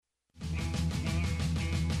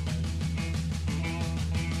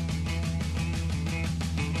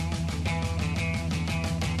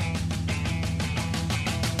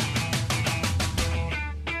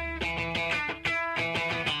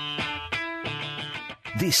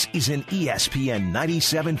This is an ESPN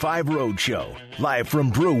 97.5 Roadshow, live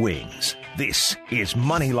from Brew Wings. This is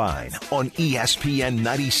Moneyline on ESPN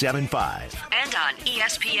 97.5. And on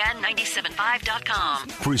ESPN975.com.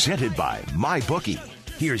 Presented by MyBookie.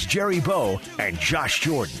 Here's Jerry Bowe and Josh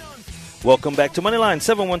Jordan. Welcome back to Moneyline,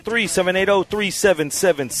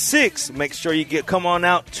 713-780-3776. Make sure you come on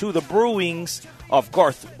out to the Brewings off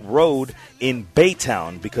Garth Road in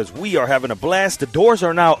Baytown because we are having a blast. The doors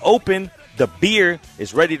are now open. The beer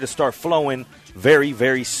is ready to start flowing very,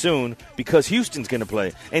 very soon because Houston's going to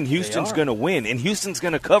play, and Houston's going to win, and Houston's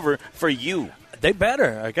going to cover for you. They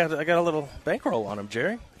better. I got a little bankroll on them,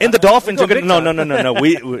 Jerry. And the Dolphins are going to – no.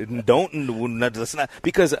 We don't – let's not –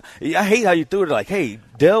 because I hate how you threw it like, hey,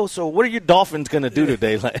 Dell, so what are your Dolphins going to do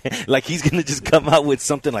today? Like he's going to just come out with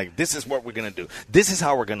something like, this is what we're going to do. This is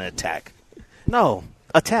how we're going to attack. No,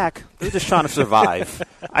 attack. They're just trying to survive.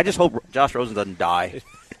 I just hope Josh Rosen doesn't die.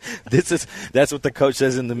 That's what the coach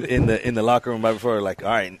says in the locker room right before. Like, all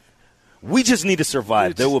right, we just need to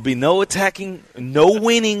survive. There will be no attacking, no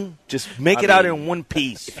winning. Just make it out in one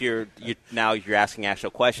piece. If you're asking actual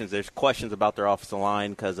questions, there's questions about their offensive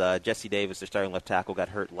line because Jesse Davis, their starting left tackle, got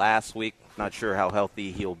hurt last week. Not sure how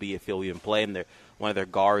healthy he'll be if he'll even play. And one of their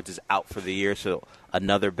guards is out for the year, so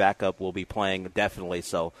another backup will be playing definitely.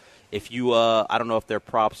 So if you, I don't know if they're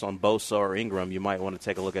props on Bosa or Ingram, you might want to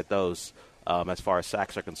take a look at those. As far as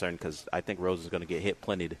sacks are concerned, because I think Rose is going to get hit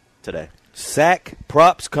plenty today. Sack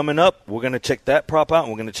props coming up. We're going to check that prop out,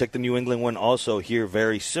 and we're going to check the New England one also here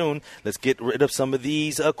very soon. Let's get rid of some of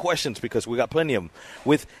these questions because we got plenty of them.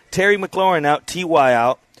 With Terry McLaurin out, T.Y.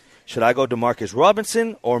 out, should I go DeMarcus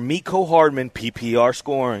Robinson or Mecole Hardman PPR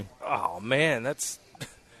scoring? Oh, man, that's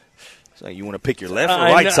 – So you want to pick your left or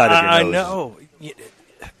right side of your nose? I know.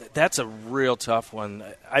 That's a real tough one.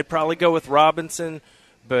 I'd probably go with Robinson,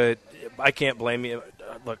 but – I can't blame you.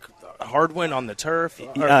 Look, hard win on the turf.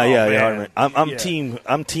 Yeah. I'm team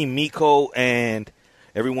Mecole, and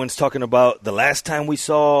everyone's talking about the last time we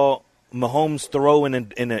saw Mahomes throw in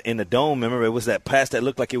a dome. Remember, it was that pass that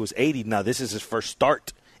looked like it was 80. Now this is his first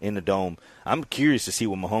start in the dome. I'm curious to see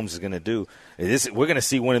what Mahomes is going to do. We're going to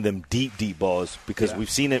see one of them deep balls because we've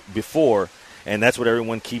seen it before, and that's what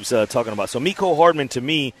everyone keeps talking about. So Mecole Hardman to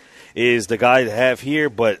me is the guy to have here,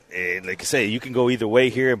 but like I say, you can go either way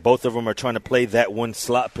here. Both of them are trying to play that one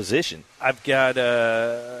slot position. I've got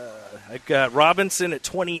Robinson at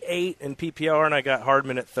 28 in PPR, and I got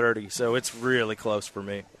Hardman at 30, so it's really close for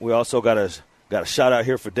me. We also got a shout out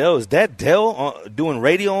here for Dell. Is that Dell doing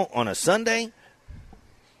radio on a Sunday?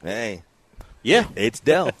 Hey, yeah, it's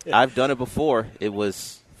Dell. I've done it before. It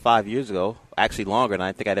was 5 years ago. Actually longer than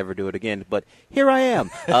I think I'd ever do it again. But here I am.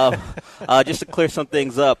 Just to clear some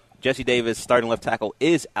things up, Jesse Davis, starting left tackle,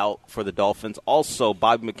 is out for the Dolphins. Also,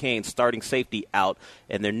 Bobby McCain, starting safety, out.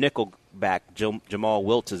 And their nickel back, Jamal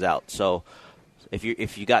Wiltz, is out. So if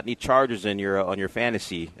you got any Chargers in on your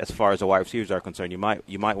fantasy, as far as the wide receivers are concerned, you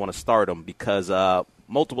might want to start them because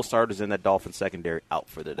multiple starters in that Dolphins secondary out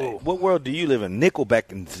for the day. Oh, what world do you live in?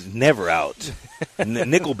 Nickelback is never out.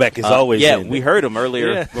 Nickelback is always in. Yeah, we heard him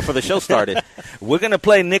earlier before the show started. We're going to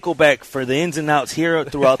play Nickelback for the ins and outs here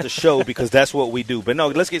throughout the show because that's what we do. But no,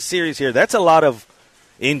 let's get serious here. That's a lot of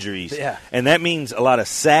injuries. Yeah. And that means a lot of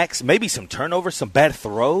sacks, maybe some turnovers, some bad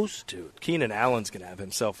throws. Dude, Keenan Allen's going to have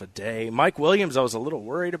himself a day. Mike Williams I was a little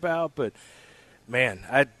worried about, but, man,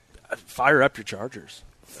 I'd fire up your Chargers.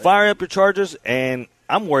 Fire up your Chargers, and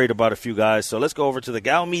I'm worried about a few guys. So let's go over to the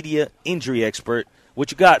Gal Media injury expert.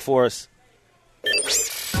 What you got for us?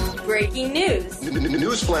 Breaking news.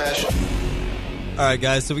 Newsflash. All right,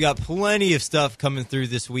 guys, so we got plenty of stuff coming through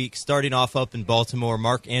this week. Starting off up in Baltimore,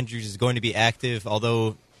 Mark Andrews is going to be active,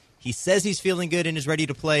 although he says he's feeling good and is ready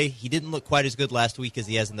to play. He didn't look quite as good last week as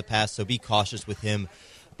he has in the past, so be cautious with him.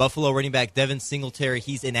 Buffalo running back Devin Singletary,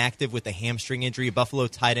 he's inactive with a hamstring injury. Buffalo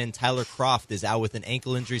tight end Tyler Kroft is out with an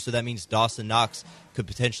ankle injury, so that means Dawson Knox could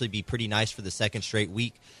potentially be pretty nice for the second straight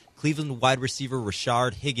week. Cleveland wide receiver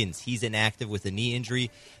Rashard Higgins, he's inactive with a knee injury.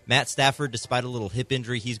 Matt Stafford, despite a little hip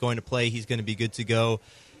injury, he's going to play. He's going to be good to go.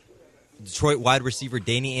 Detroit wide receiver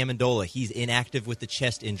Danny Amendola, he's inactive with the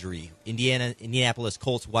chest injury. Indianapolis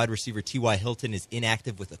Colts wide receiver T.Y. Hilton is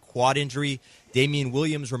inactive with a quad injury. Damian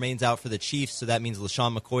Williams remains out for the Chiefs, so that means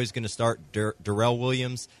LaShawn McCoy is going to start. Darrell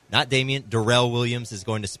Williams is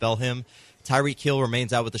going to spell him. Tyreek Hill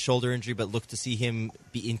remains out with a shoulder injury, but look to see him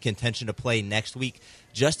be in contention to play next week.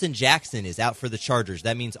 Justin Jackson is out for the Chargers.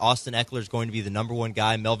 That means Austin Eckler is going to be the number one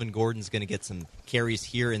guy. Melvin Gordon's going to get some carries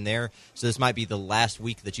here and there. So this might be the last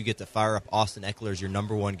week that you get to fire up Austin Eckler as your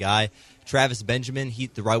number one guy. Travis Benjamin,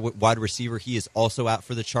 the wide receiver, he is also out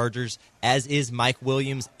for the Chargers, as is Mike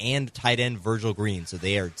Williams and tight end Virgil Green. So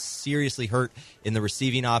they are seriously hurt in the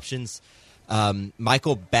receiving options.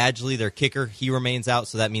 Michael Badgley, their kicker, he remains out,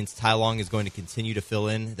 so that means Ty Long is going to continue to fill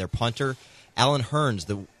in. Their punter, Alan Hearns,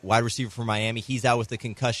 the wide receiver for Miami, he's out with a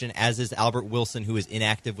concussion, as is Albert Wilson, who is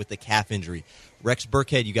inactive with the calf injury. Rex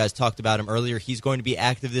Burkhead, you guys talked about him earlier. He's going to be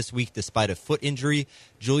active this week despite a foot injury.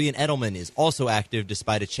 Julian Edelman is also active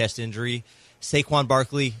despite a chest injury. Saquon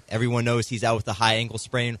Barkley, everyone knows he's out with a high ankle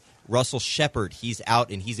sprain. Russell Shepard, he's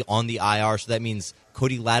out and he's on the IR, so that means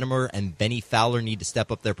Cody Latimer and Benny Fowler need to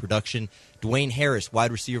step up their production. Dwayne Harris,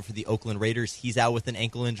 wide receiver for the Oakland Raiders, he's out with an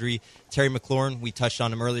ankle injury. Terry McLaurin, we touched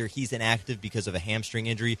on him earlier, he's inactive because of a hamstring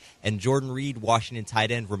injury. And Jordan Reed, Washington tight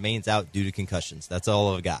end, remains out due to concussions. That's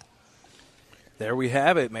all I've got. There we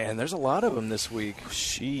have it, man. There's a lot of them this week.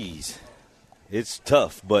 Jeez. It's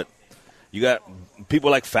tough, but you got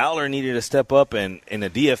people like Fowler needed to step up, and in the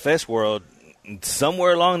DFS world,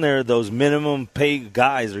 somewhere along there, those minimum pay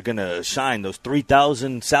guys are going to shine. Those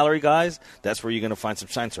 3,000 salary guys, that's where you're going to find some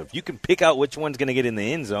shine. So if you can pick out which one's going to get in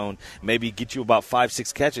the end zone, maybe get you about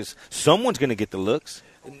 5-6 catches, someone's going to get the looks.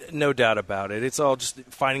 No doubt about it. It's all just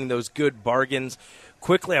finding those good bargains.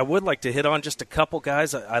 Quickly, I would like to hit on just a couple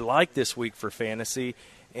guys I like this week for fantasy.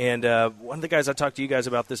 And one of the guys I talked to you guys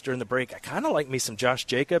about this during the break, I kind of like me some Josh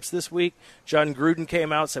Jacobs this week. John Gruden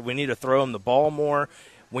came out, said we need to throw him the ball more.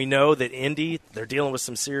 We know that Indy, they're dealing with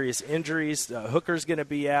some serious injuries. Hooker's going to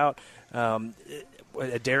be out.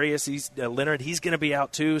 Darius Leonard, he's going to be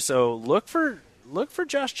out too. So look for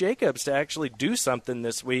Josh Jacobs to actually do something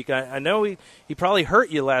this week. I know he probably hurt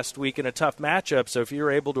you last week in a tough matchup, so if you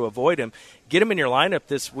were able to avoid him, get him in your lineup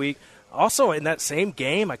this week. Also, in that same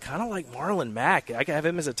game, I kind of like Marlon Mack. I have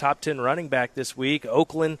him as a top 10 running back this week.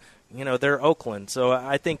 Oakland, they're Oakland, so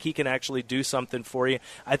I think he can actually do something for you.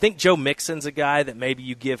 I think Joe Mixon's a guy that maybe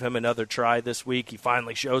you give him another try this week. He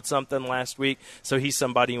finally showed something last week, so he's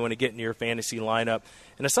somebody you want to get into your fantasy lineup.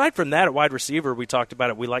 And aside from that, at wide receiver, we talked about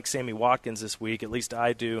it. We like Sammy Watkins this week, at least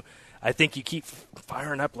I do. I think you keep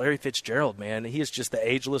firing up Larry Fitzgerald, man. He is just the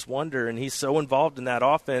ageless wonder, and he's so involved in that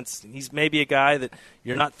offense. He's maybe a guy that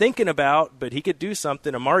you're not thinking about, but he could do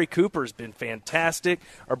something. Amari Cooper's been fantastic.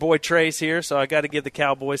 Our boy Trey's here, so I got to give the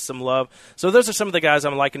Cowboys some love. So those are some of the guys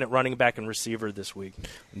I'm liking at running back and receiver this week.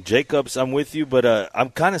 Jacobs, I'm with you, but I'm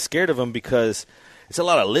kind of scared of him because it's a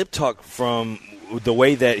lot of lip talk from the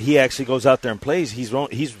way that he actually goes out there and plays. He's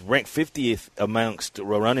ranked 50th amongst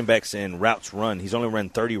running backs in routes run. He's only run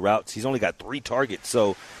 30 routes. He's only got 3 targets.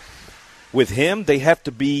 So with him, they have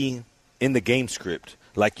to be in the game script.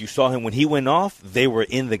 Like you saw him when he went off, they were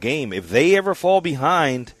in the game. If they ever fall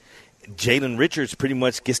behind, Jalen Richards pretty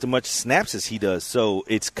much gets as much snaps as he does. So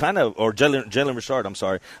it's kind of – or Jalen Richard, I'm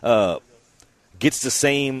sorry gets the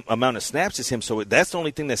same amount of snaps as him, so that's the only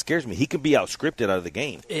thing that scares me. He can be out-scripted out of the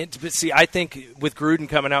game. But see, I think with Gruden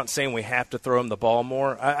coming out and saying we have to throw him the ball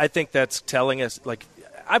more, I think that's telling us, like,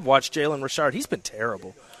 I've watched Jalen Richard. He's been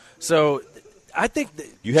terrible. So I think that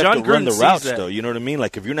you have John to run Gruden the routes, that. though. You know what I mean?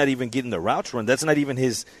 Like, if you're not even getting the routes run, that's not even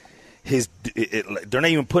his they're not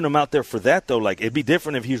even putting him out there for that, though. Like, it'd be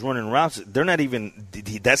different if he's running routes. They're not even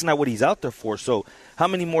 – that's not what he's out there for. So how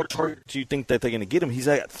many more targets do you think that they're going to get him? He's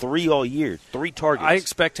got 3 all year, 3 targets. I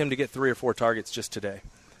expect him to get 3 or 4 targets just today.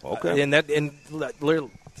 Okay. And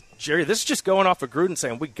Jerry, this is just going off of Gruden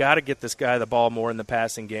saying we got to get this guy the ball more in the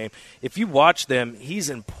passing game. If you watch them, he's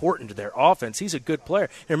important to their offense. He's a good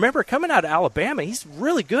player. And remember, coming out of Alabama, he's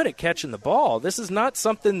really good at catching the ball. This is not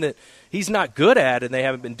something that he's not good at, and they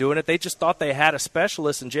haven't been doing it. They just thought they had a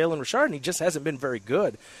specialist in Jalen Richard, and he just hasn't been very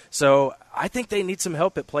good. So I think they need some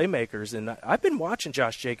help at playmakers. And I've been watching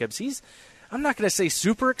Josh Jacobs. I'm not going to say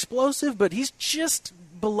super explosive, but he's just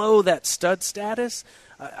below that stud status.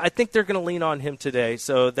 I think they're going to lean on him today.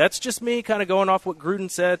 So that's just me kind of going off what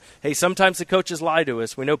Gruden said. Hey, sometimes the coaches lie to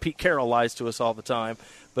us. We know Pete Carroll lies to us all the time.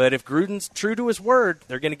 But if Gruden's true to his word,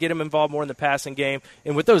 they're going to get him involved more in the passing game.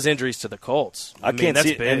 And with those injuries to the Colts, I mean,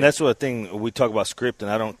 that's big. And that's what thing we talk about script,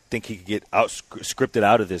 and I don't think he could get scripted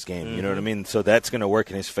out of this game. Mm-hmm. You know what I mean? So that's going to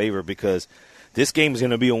work in his favor because this game is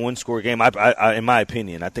going to be a one-score game. I, in my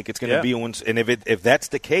opinion, I think it's going to be a one. And if that's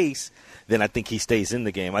the case, then I think he stays in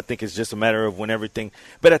the game. I think it's just a matter of when everything.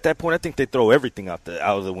 But at that point, I think they throw everything out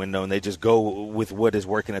of the window and they just go with what is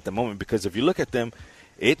working at the moment. Because if you look at them,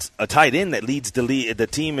 it's a tight end that leads the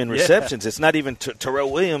team in receptions. It's not even Terrell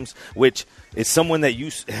Williams, which is someone that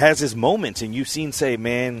has his moments, and you've seen say,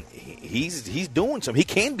 man, he's doing something. He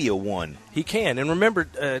can be a one. He can. And remember,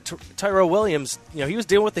 Tyrell Williams, he was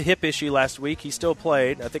dealing with the hip issue last week. He still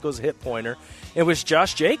played. I think it was a hip pointer. It was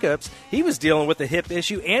Josh Jacobs. He was dealing with the hip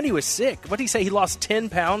issue, and he was sick. What did he say? He lost 10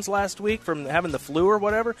 pounds last week from having the flu or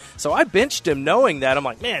whatever. So I benched him knowing that. I'm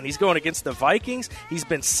like, man, he's going against the Vikings. He's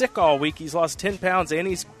been sick all week. He's lost 10 pounds, and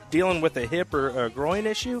he's dealing with a hip or a groin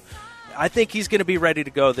issue. I think he's going to be ready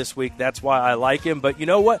to go this week. That's why I like him. But you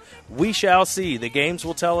know what? We shall see. The games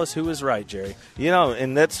will tell us who is right, Jerry.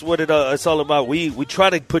 And that's what it's all about. We try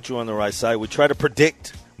to put you on the right side. We try to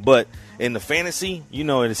predict, but in the fantasy,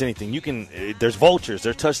 it's anything. There's vultures,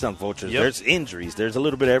 there's touchdown vultures, there's injuries, there's a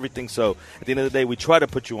little bit of everything. So at the end of the day, we try to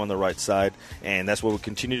put you on the right side, and that's what we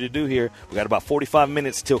continue to do here. We got about 45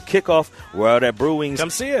 minutes till kickoff. We're out at Brewings.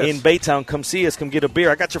 Come see us. In Baytown. Come see us. Come get a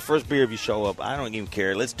beer. I got your first beer if you show up. I don't even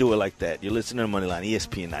care. Let's do it like that. You're listening to Moneyline,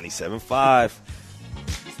 ESPN 97.5.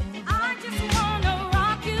 I just wanna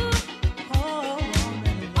rock you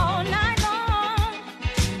all night long.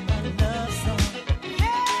 A love song.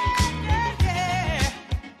 Yeah.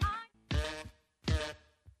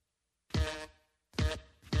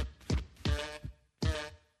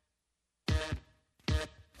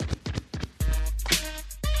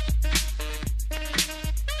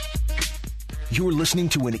 You're listening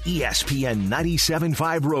to an ESPN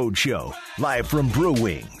 97.5 Roadshow, live from Brew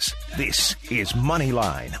Wings. This is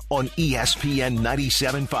Moneyline on ESPN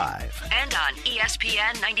 97.5. And on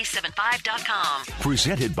ESPN975.com.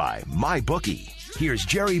 Presented by MyBookie. Here's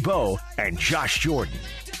Jerry Bowe and Josh Jordan.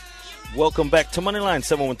 Welcome back to Moneyline.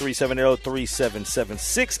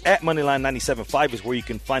 713-780-3776 at Moneyline 97.5 is where you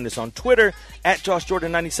can find us on Twitter at Josh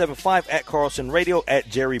Jordan 97.5, at Carlson Radio, at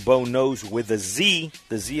Jerry Bowe Knows with a Z.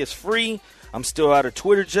 The Z is free. I'm still out of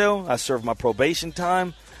Twitter jail. I served my probation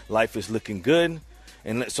time. Life is looking good.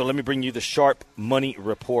 And so let me bring you the Sharp Money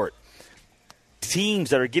Report. Teams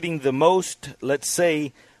that are getting the most, let's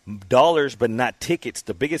say, dollars but not tickets,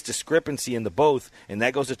 the biggest discrepancy in the both, and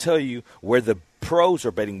that goes to tell you where the pros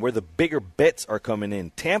are betting, where the bigger bets are coming in.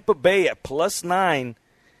 Tampa Bay at +9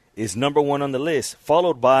 is number one on the list,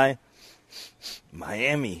 followed by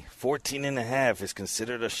Miami. 14.5 is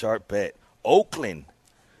considered a sharp bet. Oakland,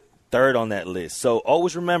 third on that list. So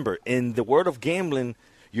always remember, in the world of gambling,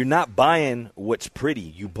 you're not buying what's pretty.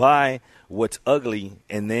 You buy what's ugly,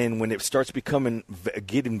 and then when it starts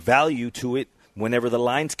getting value to it, whenever the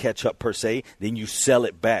lines catch up per se, then you sell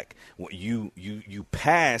it back. You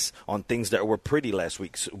pass on things that were pretty last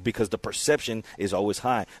week because the perception is always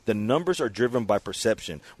high. The numbers are driven by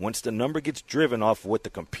perception. Once the number gets driven off what the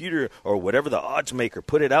computer or whatever the odds maker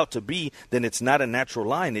put it out to be, then it's not a natural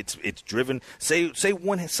line. It's driven. Say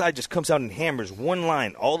one side just comes out and hammers one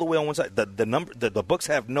line all the way on one side. The books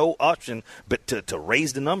have no option but to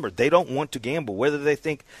raise the number. They don't want to gamble. Whether they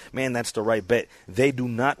think, man, that's the right bet, they do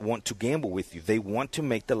not want to gamble with you. They want to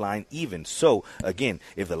make the line even. So, again,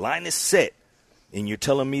 if the line is set and you're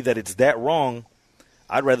telling me that it's that wrong,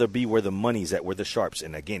 I'd rather be where the money's at, where the sharps.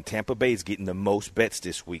 And, again, Tampa Bay is getting the most bets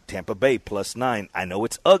this week. Tampa Bay +9. I know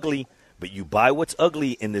it's ugly, but you buy what's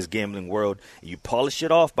ugly in this gambling world. You polish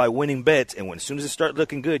it off by winning bets, and as soon as it starts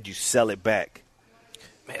looking good, you sell it back.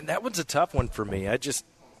 Man, that one's a tough one for me.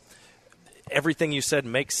 Everything you said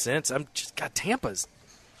makes sense. Tampa's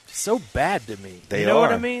so bad to me. They you know are.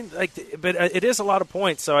 What I mean? But it is a lot of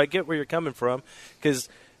points, so I get where you're coming from. Because,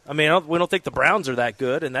 we don't think the Browns are that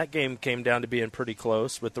good, and that game came down to being pretty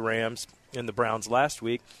close with the Rams and the Browns last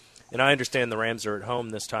week. And I understand the Rams are at home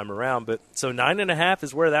this time around. But so 9.5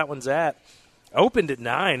 is where that one's at. Opened at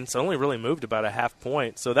 9, so only really moved about a half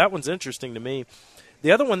point. So that one's interesting to me.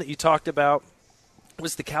 The other one that you talked about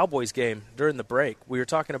was the Cowboys game during the break. We were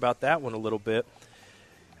talking about that one a little bit.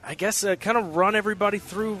 I guess kind of run everybody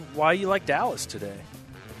through why you like Dallas today.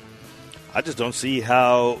 I just don't see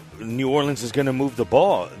how New Orleans is going to move the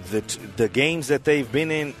ball. The games that they've been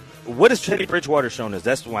in, what has Teddy Bridgewater shown us?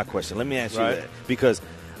 That's my question. Let me ask you that. Because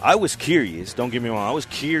I was curious, don't get me wrong, I was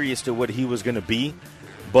curious to what he was going to be,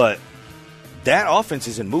 but that offense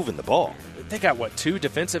isn't moving the ball. They got, 2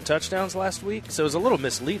 defensive touchdowns last week? So it was a little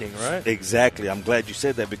misleading, right? Exactly. I'm glad you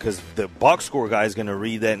said that because the box score guy is going to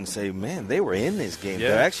read that and say, man, they were in this game. Yeah.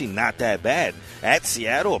 They're actually not that bad. At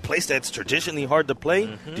Seattle, a place that's traditionally hard to play.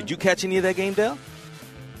 Mm-hmm. Did you catch any of that game, Dale?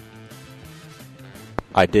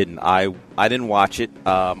 I didn't. I didn't watch it.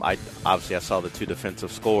 I saw the 2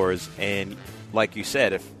 defensive scores. And like you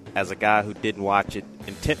said, if as a guy who didn't watch it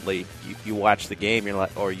intently, you watch the game, you're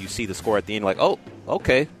like, or you see the score at the end, you're like, oh,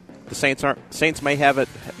 okay. The Saints may have a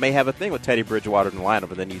thing with Teddy Bridgewater in the lineup,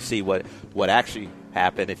 but then you see what actually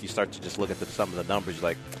happen. If you start to just look at some of the numbers, you're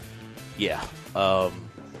like, yeah.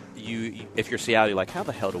 If you're Seattle, you're like, how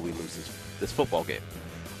the hell do we lose this football game?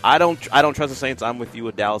 I don't trust the Saints. I'm with you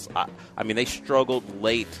with Dallas. I mean, they struggled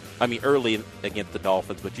early against the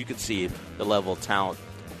Dolphins, but you could see the level of talent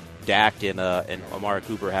Dak and Amari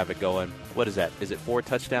Cooper have it going. What is that? Is it 4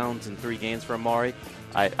 touchdowns in 3 games for Amari?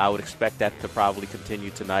 I would expect that to probably continue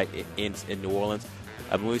tonight in New Orleans.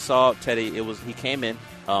 When we saw Teddy, he came in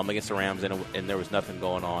against the Rams and there was nothing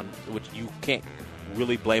going on, which you can't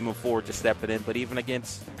really blame him for just stepping in. But even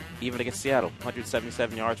against Seattle,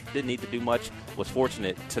 177 yards, didn't need to do much. Was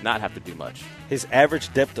fortunate to not have to do much. His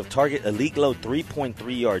average depth of target, a league low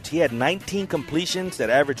 3.3 yards. He had 19 completions that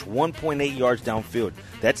averaged 1.8 yards downfield.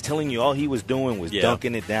 That's telling you all he was doing was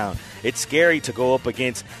dunking it down. It's scary to go up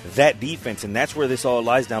against that defense, and that's where this all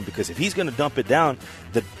lies down, because if he's going to dump it down,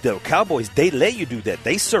 the Cowboys, they let you do that.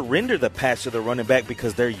 They surrender the pass to the running back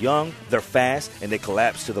because they're young, they're fast, and they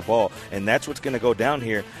collapse to the ball. And that's what's going to go down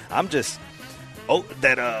here.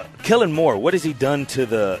 Kellen Moore, what has he done to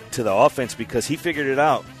the offense? Because he figured it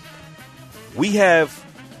out. We have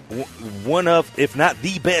one of, if not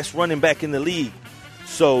the best running back in the league.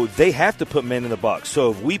 So they have to put men in the box.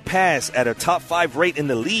 So if we pass at a top 5 rate in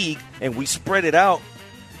the league and we spread it out,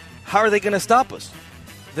 how are they going to stop us?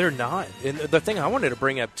 They're not. And the thing I wanted to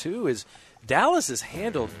bring up, too, is Dallas has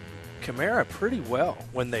handled Kamara pretty well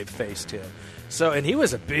when they've faced him. So, and he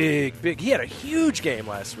was a big, he had a huge game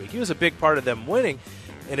last week. He was a big part of them winning.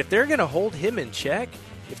 And if they're going to hold him in check,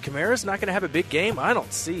 if Kamara's not going to have a big game, I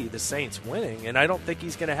don't see the Saints winning. And I don't think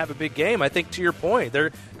he's going to have a big game. I think, to your point,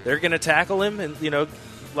 they're going to tackle him and,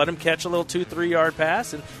 let him catch a little 2-3 yard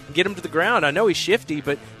pass and get him to the ground. I know he's shifty,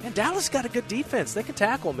 but man, Dallas got a good defense. They can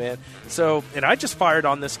tackle, man. So, and I just fired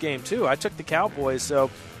on this game too. I took the Cowboys, so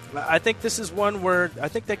I think this is one where I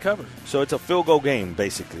think they cover. So it's a field goal game,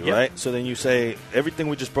 basically, right? So then you say everything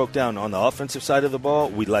we just broke down on the offensive side of the ball,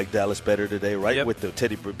 we like Dallas better today, right? Yep. With the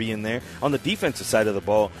Teddy being there. On the defensive side of the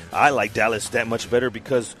ball, I like Dallas that much better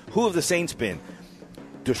because who have the Saints been?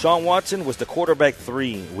 Deshaun Watson was the quarterback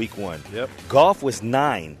 3 week 1. Yep. Goff was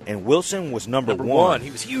 9, and Wilson was number 1.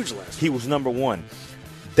 He was huge last week. He was number 1.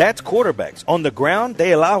 That's quarterbacks. On the ground,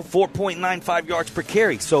 they allow 4.95 yards per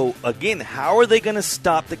carry. So, again, how are they going to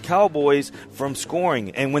stop the Cowboys from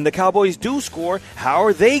scoring? And when the Cowboys do score, how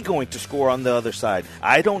are they going to score on the other side?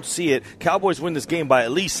 I don't see it. Cowboys win this game by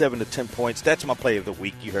at least 7 to 10 points. That's my play of the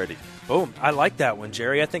week. You heard it. Boom. I like that one,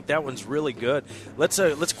 Jerry. I think that one's really good. Let's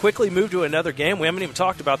quickly move to another game. We haven't even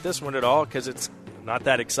talked about this one at all because it's not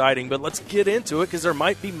that exciting, but let's get into it because there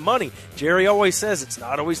might be money. Jerry always says it's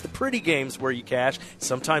not always the pretty games where you cash.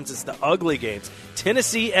 Sometimes it's the ugly games.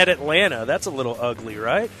 Tennessee at Atlanta. That's a little ugly,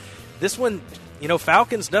 right? This one,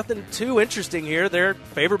 Falcons, nothing too interesting here. They're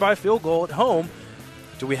favored by a field goal at home.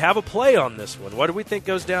 Do we have a play on this one? What do we think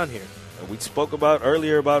goes down here? We spoke about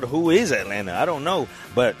earlier about who is Atlanta. I don't know,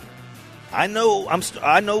 but I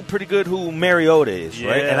know pretty good who Mariota is,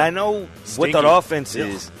 right? And I know what that offense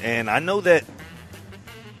is, and I know that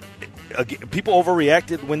people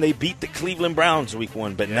overreacted when they beat the Cleveland Browns week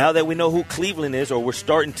 1, but now that we know who Cleveland is, or we're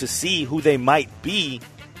starting to see who they might be,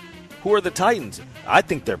 who are the Titans? I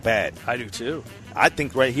think they're bad. I do too. I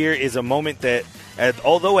think right here is a moment that,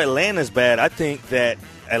 although Atlanta's bad, I think that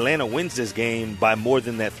Atlanta wins this game by more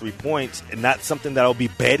than that 3 points, and not something that I'll be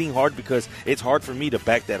betting hard because it's hard for me to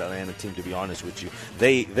back that Atlanta team, to be honest with you.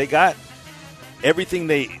 They got everything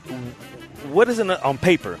what is on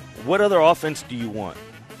paper? What other offense do you want?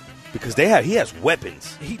 Because he has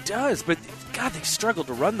weapons. He does, but God, they struggled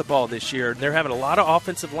to run the ball this year, and they're having a lot of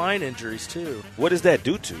offensive line injuries too. What does that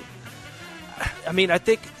do to? I mean, I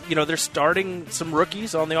think they're starting some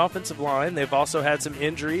rookies on the offensive line. They've also had some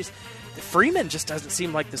injuries. Freeman just doesn't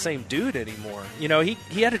seem like the same dude anymore.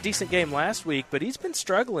 He had a decent game last week, but he's been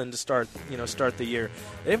struggling to start the year.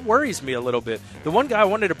 It worries me a little bit. The one guy I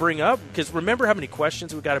wanted to bring up, because remember how many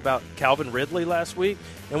questions we got about Calvin Ridley last week?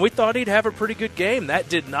 And we thought he'd have a pretty good game. That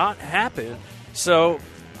did not happen. So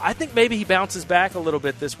I think maybe he bounces back a little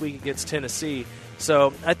bit this week against Tennessee.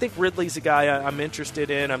 So I think Ridley's a guy I'm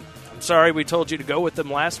interested in. I'm sorry we told you to go with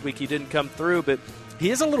him last week. He didn't come through, but he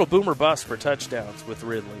is a little boomer bust for touchdowns with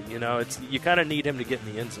Ridley. You kind of need him to get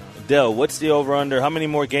in the end zone. Dell, what's the over-under? How many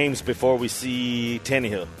more games before we see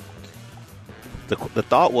Tannehill? The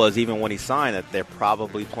thought was, even when he signed, that they're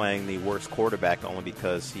probably playing the worst quarterback only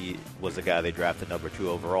because he was the guy they drafted number 2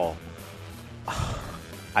 overall.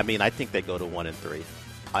 I mean, I think they go to 1-3.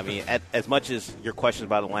 I mean, as much as your questions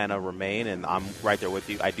about Atlanta remain, and I'm right there with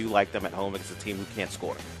you, I do like them at home against a team who can't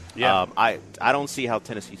score. Yeah. I don't see how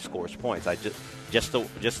Tennessee scores points. I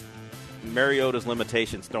just Mariota's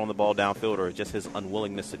limitations throwing the ball downfield or just his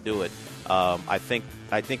unwillingness to do it, I think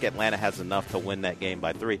Atlanta has enough to win that game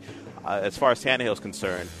by 3. As far as Tannehill's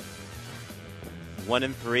concerned,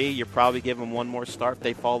 1-3, you're probably give him one more start. If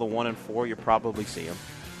they fall to 1-4, you probably see him.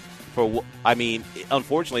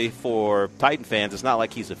 Unfortunately for Titan fans, it's not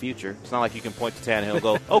like he's the future. It's not like you can point to Tannehill and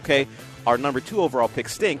go, okay, our number 2 overall pick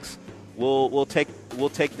stinks. We'll take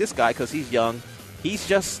this guy because he's young. He's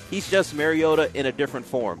just Mariota in a different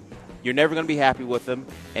form. You're never going to be happy with him,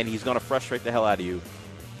 and he's going to frustrate the hell out of you.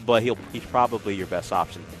 But he's probably your best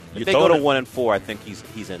option. If they go to 1-4, I think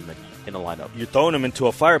he's in the lineup. You're throwing him into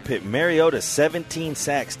a fire pit. Mariota, 17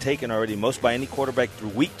 sacks taken already, most by any quarterback through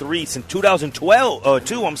week 3 since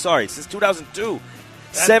 2002.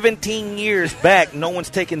 17 years back, no one's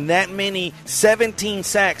taken that many 17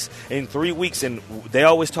 sacks in 3 weeks. And they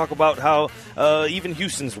always talk about how even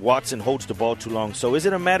Houston's Watson holds the ball too long. So is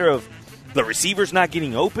it a matter of the receivers not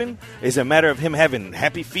getting open? Is it a matter of him having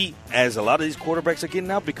happy feet as a lot of these quarterbacks are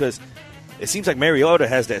getting out? Because it seems like Mariota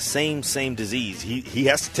has that same disease. He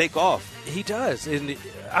has to take off. He does, and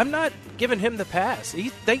I'm not giving him the pass.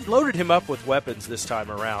 They loaded him up with weapons this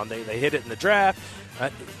time around. They hit it in the draft.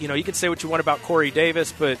 You can say what you want about Corey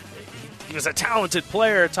Davis, but he was a talented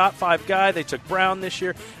player, a top 5 guy. They took Brown this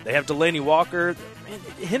year. They have Delaney Walker.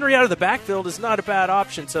 Henry out of the backfield is not a bad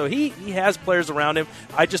option, so he has players around him.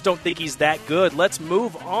 I just don't think he's that good. Let's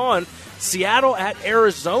move on. Seattle at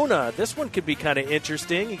Arizona. This one could be kind of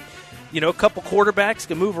interesting. A couple quarterbacks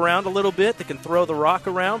can move around a little bit. They can throw the rock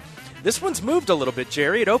around. This one's moved a little bit,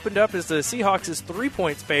 Jerry. It opened up as the Seahawks'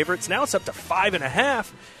 3-point favorites. Now it's up to 5.5.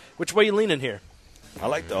 Which way you leaning here? I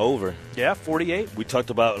like the over. Yeah, 48. We talked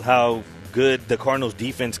about how good the Cardinals'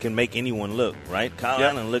 defense can make anyone look, right? Kyle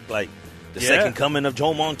Allen looked like the second coming of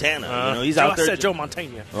Joe Montana. He's out there. I said Joe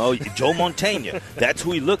Montana. Oh, Joe Montana. That's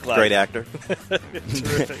who he looked like. Great actor.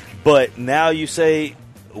 Terrific. But now you say,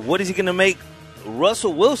 what is he going to make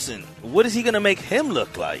Russell Wilson? What is he going to make him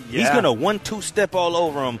look like? Yeah. He's going to 1-2 step all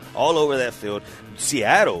over him, all over that field.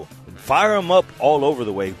 Seattle, fire him up all over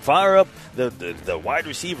the way. Fire up the wide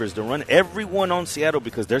receivers to run everyone on Seattle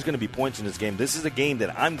because there's going to be points in this game. This is a game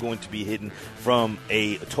that I'm going to be hitting from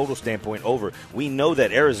a total standpoint over. We know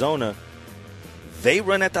that Arizona, they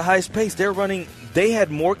run at the highest pace. They had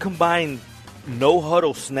more combined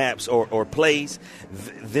no-huddle snaps or plays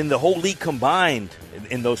than the whole league combined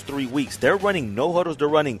in those 3 weeks. They're running no-huddles. They're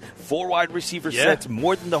running 4 wide receiver sets,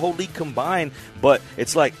 more than the whole league combined. But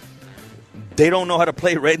it's like they don't know how to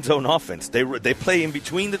play red zone offense. They play in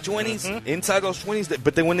between the 20s, inside those 20s.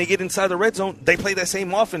 But then when they get inside the red zone, they play that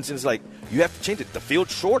same offense. And it's like you have to change it. The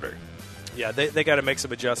field's shorter. Yeah, they got to make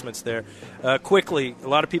some adjustments there. Quickly, a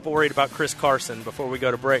lot of people worried about Chris Carson before we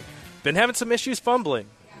go to break. Been having some issues fumbling.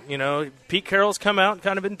 Pete Carroll's come out and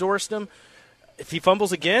kind of endorsed him. If he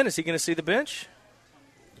fumbles again, is he going to see the bench?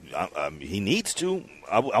 He needs to.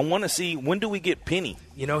 I want to see, when do we get Penny?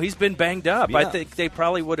 He's been banged up. Yeah. I think they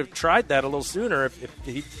probably would have tried that a little sooner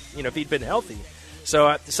if he'd been healthy.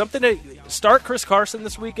 So something to start Chris Carson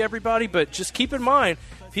this week, everybody. But just keep in mind,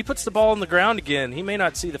 if he puts the ball on the ground again, he may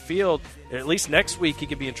not see the field. At least next week, he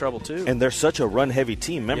could be in trouble too. And they're such a run-heavy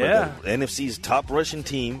team. Remember, the NFC's top rushing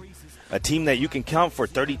team. A team that you can count for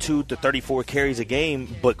 32 to 34 carries a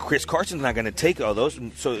game, but Chris Carson's not going to take all those.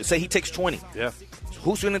 So say he takes 20. Yeah.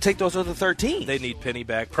 Who's going to take those other 13? They need Penny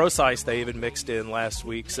back. Procise they even mixed in last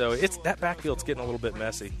week. So that backfield's getting a little bit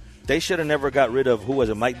messy. They should have never got rid of, who was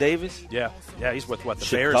it, Mike Davis? Yeah, he's with the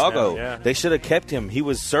Chicago. Bears now. Yeah. They should have kept him. He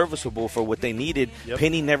was serviceable for what they needed. Yep.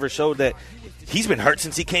 Penny never showed that. He's been hurt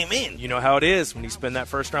since he came in. You know how it is. When you spend that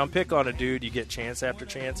first-round pick on a dude, you get chance after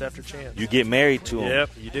chance after chance. You get married to him. Yep,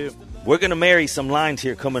 you do. We're going to marry some lines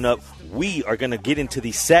here coming up. We are going to get into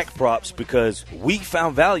these sack props because we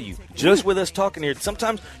found value just with us talking here.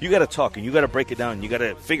 Sometimes you got to talk and you got to break it down. You got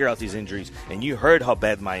to figure out these injuries. And you heard how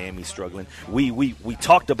bad Miami's struggling. We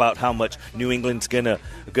talked about how much New England's gonna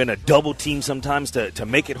double team sometimes to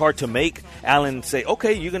make it hard to make. Allen say,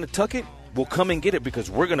 okay, you're going to tuck it. We'll come and get it because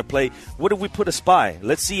we're going to play. What if we put a spy?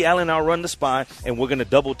 Let's see Allen outrun the spy, and we're going to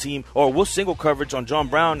double team, or we'll single coverage on John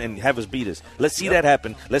Brown and have us beat us. Let's see that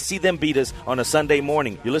happen. Let's see them beat us on a Sunday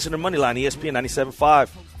morning. You listen to Moneyline, ESPN 97.5.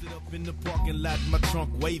 In the parking lot, my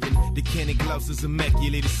trunk waving. The candy gloves is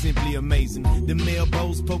immaculate, it's simply amazing. The mail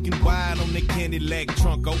bows poking wide on the candy lag,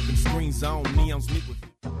 trunk open, screens on, neon sleep with.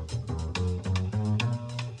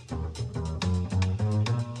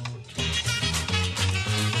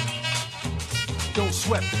 Don't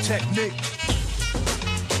sweat the technique.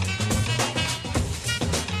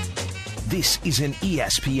 This is an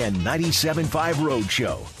ESPN 97.5 Road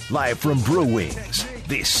Show, live from Brew Wings.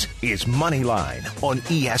 This is Moneyline on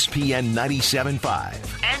ESPN 97.5.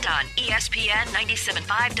 And on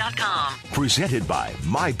ESPN975.com. Presented by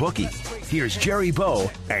MyBookie. Here's Jerry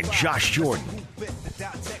Bow and Josh Jordan.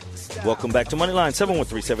 Welcome back to Moneyline,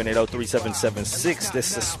 713-780-3776. This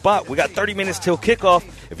is the spot. We got 30 minutes till kickoff.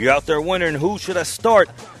 If you're out there wondering who should I start,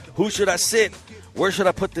 who should I sit, where should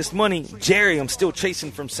I put this money? Jerry, I'm still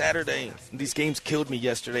chasing from Saturday. These games killed me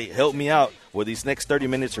yesterday. Help me out. Well, these next 30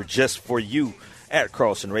 minutes are just for you. At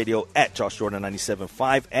Carlson Radio, at Josh Jordan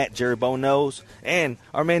 97.5, at Jerry Bow Knows, and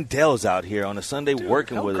our man Dell's out here on a Sunday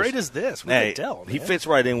working with us. How great is this? Hey, Dell, he fits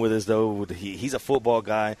right in with us, though. He's a football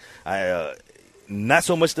guy. Not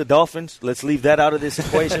so much the Dolphins. Let's leave that out of this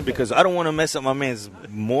equation because I don't want to mess up my man's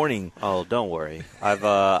morning. Oh, don't worry.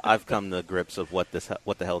 I've come to grips of what the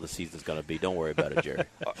hell the season's going to be. Don't worry about it, Jerry.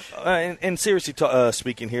 And seriously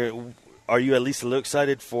speaking here, are you at least a little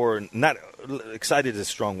excited for – not excited is a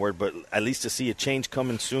strong word, but at least to see a change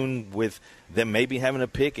coming soon with them maybe having a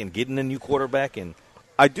pick and getting a new quarterback? And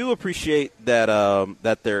I do appreciate that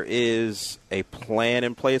that there is a plan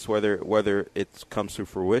in place, whether it comes to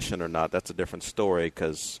fruition or not. That's a different story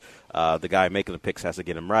because the guy making the picks has to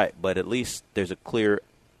get them right. But at least there's a clear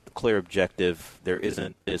objective. There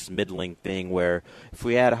isn't this middling thing where if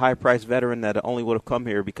we had a high-priced veteran that only would have come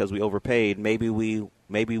here because we overpaid, maybe we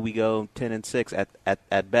go 10-6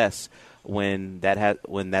 at best. When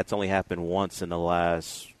that's only happened once in the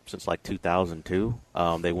last since like 2002,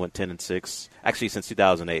 they went 10-6. Actually, since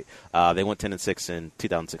 2008, they went 10-6 in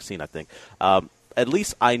 2016, I think. At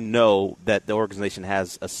least I know that the organization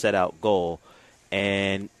has a set out goal,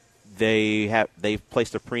 and they've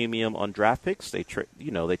placed a premium on draft picks. They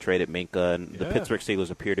traded Minka, and the Pittsburgh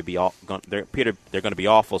Steelers appear to be they're going to be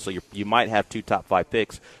awful. So you might have 2 top 5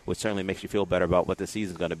 picks, which certainly makes you feel better about what the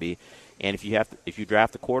season's going to be. And if you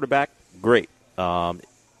draft a quarterback, great.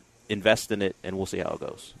 Invest in it, and we'll see how it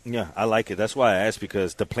goes. Yeah, I like it. That's why I asked,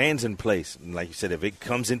 because the plan's in place. And like you said, if it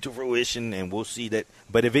comes into fruition, and we'll see that.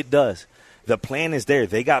 But if it does, the plan is there.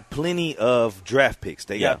 They got plenty of draft picks.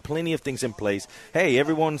 They got plenty of things in place. Hey,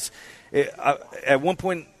 everyone's at one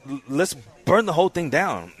point, let's burn the whole thing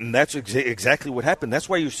down. And that's exactly what happened. That's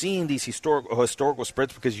why you're seeing these historical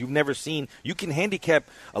spreads, because you've never seen – you can handicap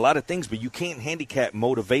a lot of things, but you can't handicap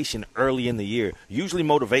motivation early in the year. Usually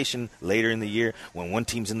motivation later in the year when one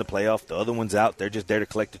team's in the playoff, the other one's out. They're just there to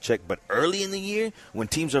collect a check. But early in the year when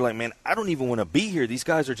teams are like, man, I don't even want to be here. These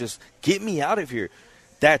guys are just – get me out of here.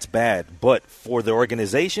 That's bad. But for the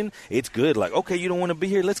organization, it's good. Like, okay, you don't want to be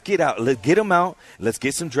here. Let's get out. Let's get them out. Let's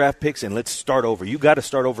get some draft picks, and let's start over. You got to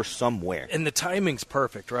start over somewhere. And the timing's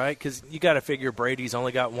perfect, right? Because you got to figure Brady's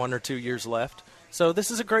only got 1 or 2 years left. So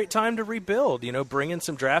this is a great time to rebuild. Bring in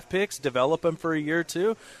some draft picks, develop them for a year or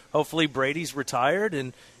two. Hopefully Brady's retired,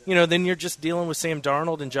 and then you're just dealing with Sam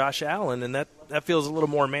Darnold and Josh Allen, and that feels a little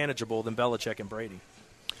more manageable than Belichick and Brady.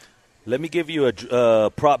 Let me give you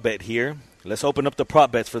a prop bet here. Let's open up the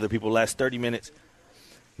prop bets for the people last 30 minutes.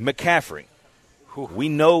 McCaffrey. We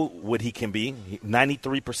know what he can be.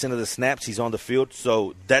 93% of the snaps, he's on the field,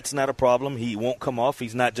 so that's not a problem. He won't come off.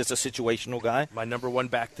 He's not just a situational guy. My number 1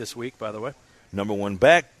 back this week, by the way. Number 1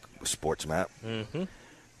 back, sports map. Mm-hmm.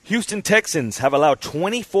 Houston Texans have allowed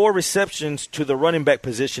 24 receptions to the running back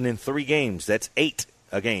position in 3 games. That's 8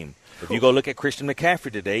 a game. If you go look at Christian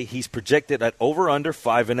McCaffrey today, he's projected at over-under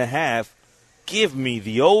 5.5. Give me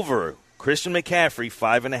the over. Christian McCaffrey,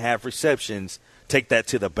 5.5 receptions. Take that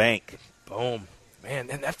to the bank. Boom.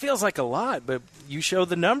 Man, and that feels like a lot, but you show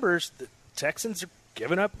the numbers. The Texans are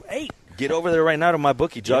giving up 8. Get over there right now to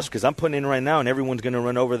MyBookie, Josh, because I'm putting in right now, and everyone's going to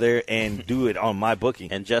run over there and do it on MyBookie.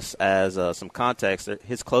 And just as some context,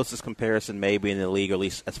 his closest comparison maybe in the league, or at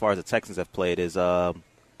least as far as the Texans have played, is Alvin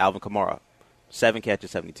Kamara. 7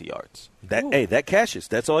 catches, 72 yards. That cashes.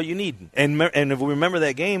 That's all you need. And if we remember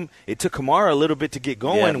that game, it took Kamara a little bit to get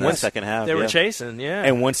going. Yeah, in the second half. They were chasing,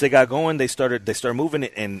 And once they got going, they started moving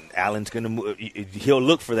it, and Allen's going to move. He'll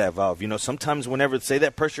look for that valve. Sometimes whenever, say,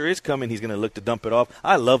 that pressure is coming, he's going to look to dump it off.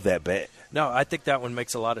 I love that bet. No, I think that one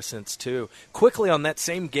makes a lot of sense, too. Quickly on that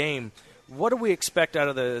same game, what do we expect out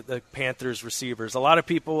of the Panthers receivers? A lot of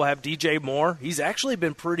people have DJ Moore. He's actually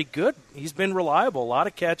been pretty good. He's been reliable. A lot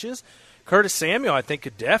of catches. Curtis Samuel, I think,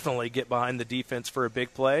 could definitely get behind the defense for a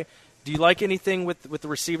big play. Do you like anything with the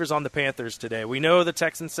receivers on the Panthers today? We know the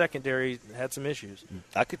Texans secondary had some issues.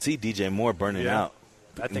 I could see DJ Moore burning out.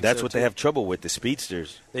 I think that's so, what too. they have trouble with, the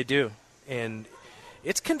speedsters. They do. And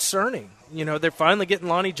it's concerning. They're finally getting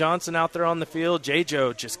Lonnie Johnson out there on the field.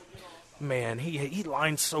 J-Joe just, man, he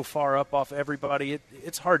lines so far up off everybody.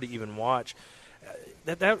 It's hard to even watch.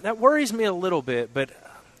 That worries me a little bit, but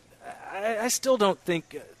I still don't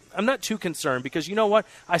think I'm not too concerned because you know what?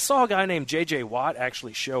 I saw a guy named J.J. Watt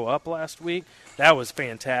actually show up last week. That was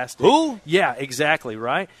fantastic. Who? Yeah, exactly,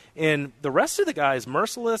 right? And the rest of the guys,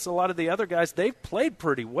 Merciless, a lot of the other guys, they've played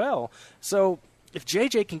pretty well. So if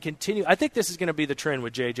J.J. can continue, I think this is going to be the trend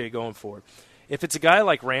with J.J. going forward. If it's a guy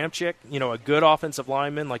like Ramczyk, a good offensive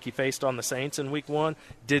lineman like he faced on the Saints in Week 1,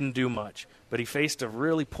 didn't do much. But he faced a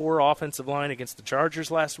really poor offensive line against the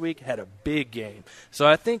Chargers last week, had a big game. So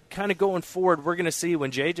I think kind of going forward, we're going to see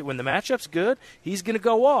when the matchup's good, he's going to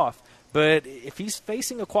go off. But if he's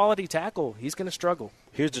facing a quality tackle, he's going to struggle.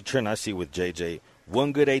 Here's the trend I see with JJ.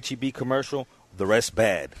 One good HEB commercial, the rest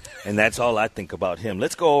bad. And that's all I think about him.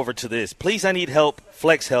 Let's go over to this. Please, I need help.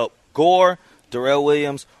 Flex help. Gore, Darrell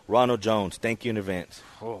Williams, Ronald Jones. Thank you in advance.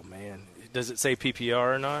 Oh, man. Does it say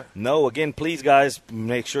PPR or not? No. Again, please, guys,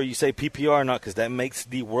 make sure you say PPR or not because that makes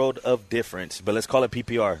the world of difference. But let's call it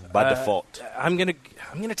PPR by default. I'm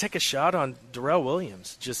gonna take a shot on Darrell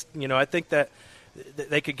Williams. Just, I think that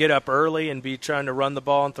they could get up early and be trying to run the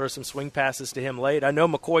ball and throw some swing passes to him late. I know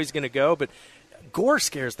McCoy's going to go, but Gore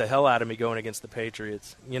scares the hell out of me going against the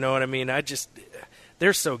Patriots. You know what I mean?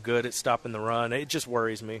 They're so good at stopping the run. It just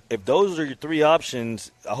worries me. If those are your three options,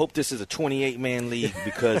 I hope this is a 28-man league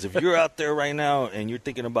because if you're out there right now and you're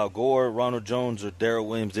thinking about Gore, Ronald Jones, or Darrell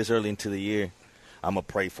Williams this early into the year, I'm going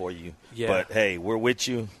to pray for you. Yeah. But, hey, we're with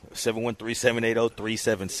you.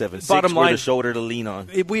 713-780-3776. Bottom line, we're the shoulder to lean on.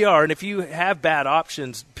 We are, and if you have bad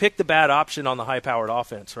options, pick the bad option on the high-powered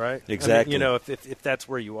offense, right? Exactly. If that's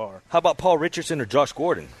where you are. How about Paul Richardson or Josh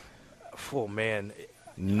Gordon? Oh, man.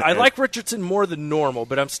 I like Richardson more than normal,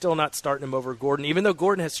 but I'm still not starting him over Gordon. Even though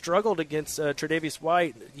Gordon has struggled against Tre'Davious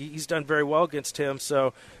White, he's done very well against him.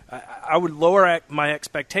 So I would lower my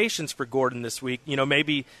expectations for Gordon this week.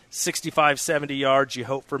 Maybe 65, 70 yards. You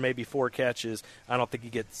hope for maybe 4 catches. I don't think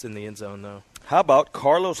he gets in the end zone, though. How about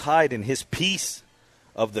Carlos Hyde and his piece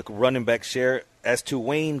of the running back share as to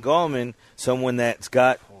Wayne Gallman, someone that's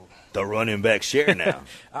got the running back share now?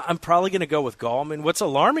 I'm probably going to go with Gallman. What's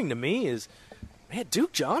alarming to me is, man,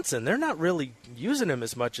 Duke Johnson, they're not really using him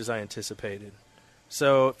as much as I anticipated.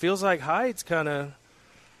 So it feels like Hyde's kind of,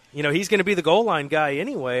 he's going to be the goal line guy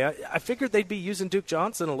anyway. I figured they'd be using Duke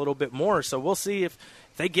Johnson a little bit more. So we'll see if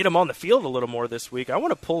they get him on the field a little more this week. I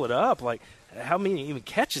want to pull it up. Like, how many even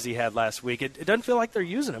catches he had last week? It doesn't feel like they're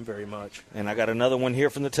using him very much. And I got another one here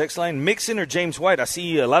from the text line. Mixon or James White? I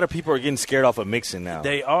see a lot of people are getting scared off of Mixon now.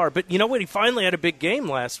 They are. But you know what? He finally had a big game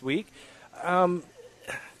last week.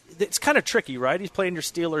 It's kind of tricky, right? He's playing your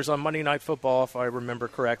Steelers on Monday Night Football, if I remember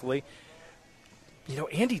correctly.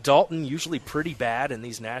 Andy Dalton usually pretty bad in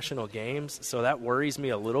these national games, so that worries me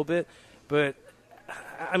a little bit. But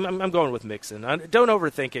I'm going with Mixon. Don't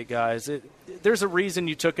overthink it, guys. There's a reason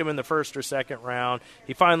you took him in the first or second round.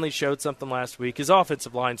 He finally showed something last week. His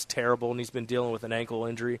offensive line's terrible, and he's been dealing with an ankle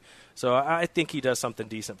injury. So I think he does something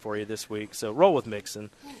decent for you this week. So roll with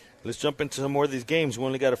Mixon. Let's jump into some more of these games. We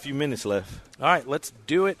only got a few minutes left. All right, let's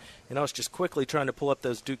do it. I was just quickly trying to pull up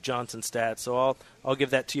those Duke Johnson stats, so I'll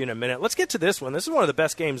give that to you in a minute. Let's get to this one. This is one of the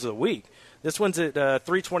best games of the week. This one's at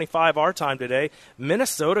 3:25 our time today.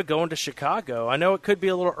 Minnesota going to Chicago. I know it could be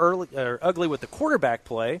a little early or ugly with the quarterback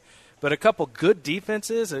play, but a couple good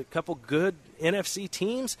defenses, a couple good NFC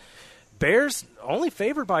teams. Bears only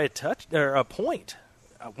favored by a point.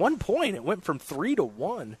 1 point. It went from 3 to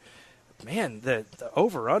 1. Man, the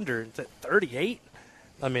over-under is at 38.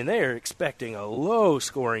 I mean, they are expecting a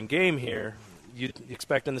low-scoring game here. You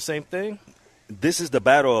expecting the same thing? This is the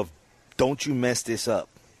battle of don't you mess this up.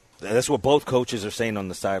 That's what both coaches are saying on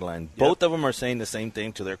the sideline. Yep. Both of them are saying the same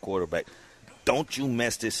thing to their quarterback. Don't you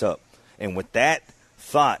mess this up. And with that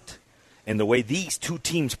thought and the way these two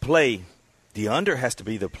teams play, the under has to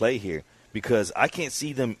be the play here because I can't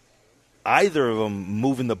see either of them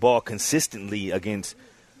moving the ball consistently against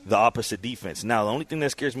the opposite defense. Now, the only thing that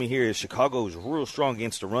scares me here is Chicago is real strong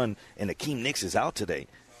against the run, and Akeem Nicks is out today.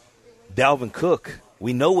 Dalvin Cook,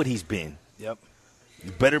 we know what he's been. Yep.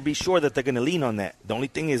 You better be sure that they're going to lean on that. The only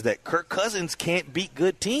thing is that Kirk Cousins can't beat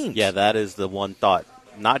good teams. Yeah, that is the one thought.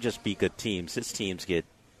 Not just beat good teams. His teams get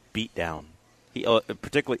beat down. He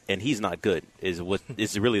particularly, and he's not good, is what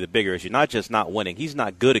is really the bigger issue. Not just not winning. He's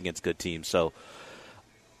not good against good teams. So,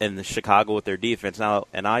 and the Chicago with their defense now,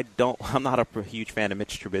 and I'm not a huge fan of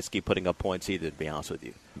Mitch Trubisky putting up points either, to be honest with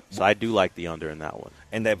you. So I do like the under in that one.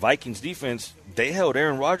 And that Vikings defense, they held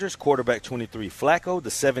Aaron Rodgers, quarterback 23, Flacco, the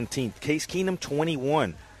 17th, Case Keenum,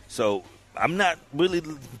 21. So I'm not really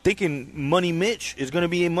thinking Money Mitch is going to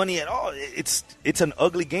be in money at all. It's an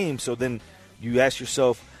ugly game. So then you ask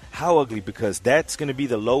yourself, how ugly? Because that's going to be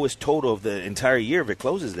the lowest total of the entire year if it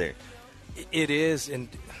closes there. It is, and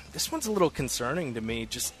this one's a little concerning to me.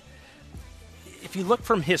 Just if you look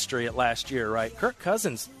from history at last year, right, Kirk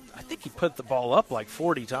Cousins, I think he put the ball up like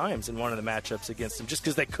 40 times in one of the matchups against him just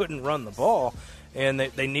because they couldn't run the ball and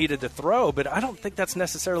they needed to throw. But I don't think that's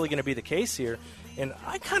necessarily going to be the case here. And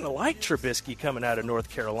I kind of like Trubisky coming out of North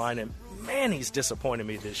Carolina. Man, he's disappointed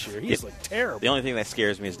me this year. He's terrible. The only thing that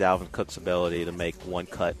scares me is Dalvin Cook's ability to make one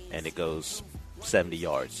cut and it goes 70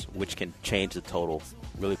 yards, which can change the total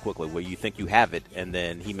really quickly, where you think you have it, and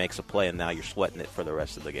then he makes a play, and now you're sweating it for the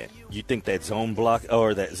rest of the game. You think that zone block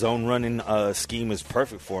or that zone running scheme is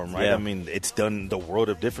perfect for him, right? Yeah. I mean, it's done the world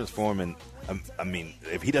of difference for him. And, I mean,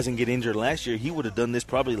 if he doesn't get injured last year, he would have done this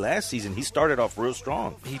probably last season. He started off real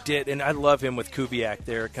strong. He did, and I love him with Kubiak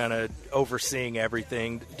there, kind of overseeing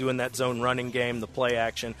everything, doing that zone running game, the play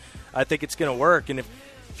action. I think it's going to work, and if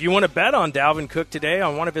you want to bet on Dalvin Cook today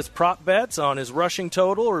on one of his prop bets on his rushing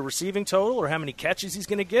total or receiving total or how many catches he's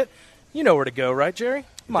going to get, you know where to go, right, Jerry?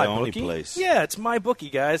 My only place. Yeah, it's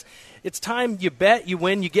MyBookie, guys. It's time you bet, you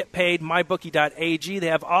win, you get paid. MyBookie.ag. They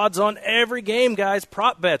have odds on every game, guys.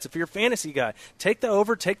 Prop bets. If you're a fantasy guy, take the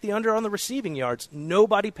over, take the under on the receiving yards.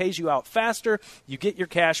 Nobody pays you out faster. You get your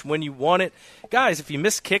cash when you want it. Guys, if you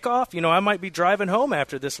miss kickoff, I might be driving home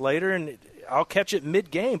after this later and I'll catch it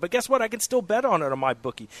mid-game. But guess what? I can still bet on it on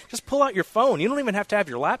MyBookie. Just pull out your phone. You don't even have to have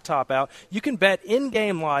your laptop out. You can bet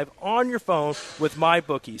in-game live on your phone with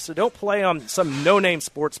MyBookie. So don't play on some no-name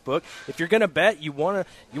sports book. If you're going to bet, you want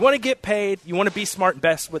to get paid. You want to be smart and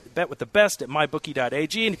bet with the best at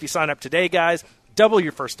MyBookie.ag. And if you sign up today, guys, double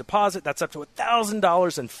your first deposit. That's up to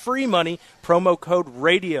 $1,000 in free money. Promo code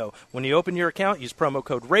RADIO. When you open your account, use promo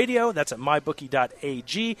code RADIO. That's at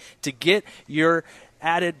MyBookie.ag to get your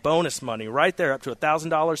added bonus money right there, up to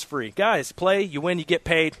 $1,000 free. Guys, play, you win, you get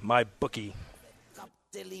paid. MyBookie.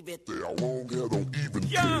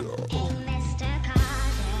 Yeah.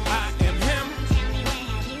 I am him.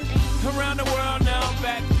 Around the world now, I'm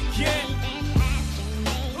back again.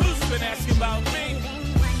 Who's been asking about me?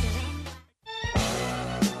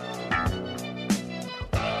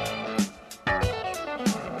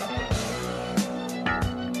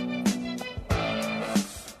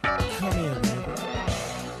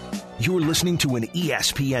 You're listening to an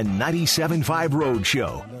ESPN 97.5 Road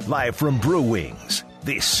Show, live from Brew Wings.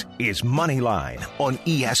 This is Moneyline on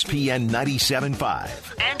ESPN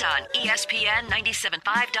 97.5. And on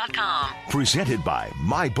ESPN975.com. Presented by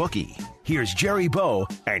MyBookie. Here's Jerry Bow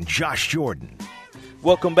and Josh Jordan.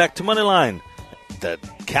 Welcome back to Moneyline. The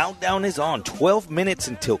countdown is on. 12 minutes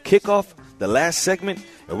until kickoff, the last segment,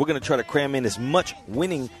 and we're going to try to cram in as much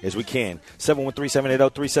winning as we can.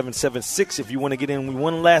 713-780-3776 if you want to get in.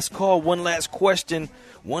 One last call, one last question,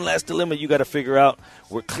 one last dilemma you got to figure out.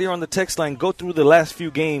 We're clear on the text line. Go through the last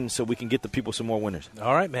few games so we can get the people some more winners.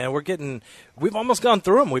 All right, man. We've almost gone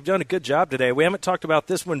through them. We've done a good job today. We haven't talked about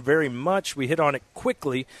this one very much. We hit on it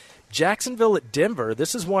quickly. Jacksonville at Denver.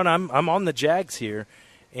 This is one I'm on the Jags here.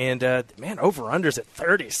 And, man, over-under's at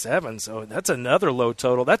 37, so that's another low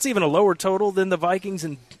total. That's even a lower total than the Vikings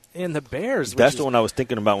and the Bears. That's the one I was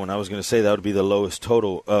thinking about when I was going to say that would be the lowest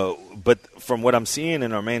total. But from what I'm seeing,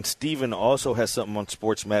 and our man Steven also has something on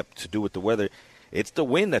SportsMap to do with the weather, it's the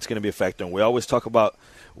wind that's going to be a factor. And we always talk about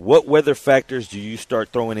what weather factors do you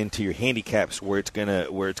start throwing into your handicaps where it's gonna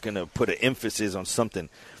put an emphasis on something.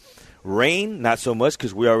 Rain, not so much,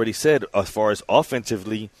 because we already said as far as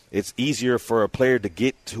offensively, it's easier for a player to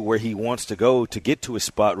get to where he wants to go to get to his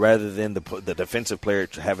spot rather than the defensive player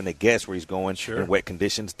having to guess where he's going in wet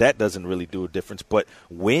conditions. That doesn't really do a difference. But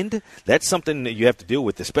wind, that's something that you have to deal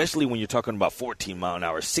with, especially when you're talking about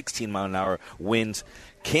 14-mile-an-hour, 16-mile-an-hour winds.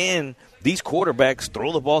 Can these quarterbacks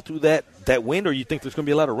throw the ball through that wind, or you think there's going to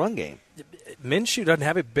be a lot of run game? Minshew doesn't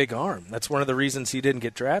have a big arm. That's one of the reasons he didn't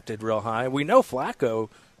get drafted real high. We know Flacco,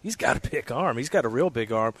 he's got a big arm. He's got a real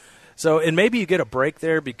big arm. So, and maybe you get a break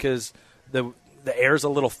there because the air's a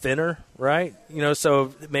little thinner, right?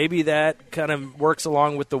 So maybe that kind of works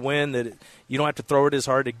along with the wind that you don't have to throw it as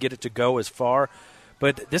hard to get it to go as far.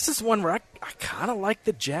 But this is one where I kind of like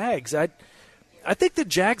the Jags. I think the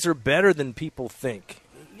Jags are better than people think.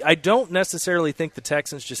 I don't necessarily think the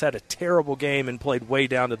Texans just had a terrible game and played way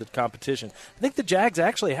down to the competition. I think the Jags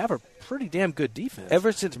actually have a pretty damn good defense.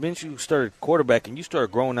 Ever since Minshew started quarterbacking, you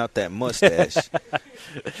started growing out that mustache.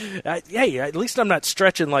 Hey, at least I'm not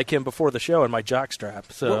stretching like him before the show in my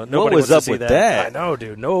jockstrap. So what was up with that? I know,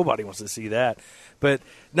 dude. Nobody wants to see that. But,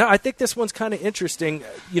 no, I think this one's kind of interesting.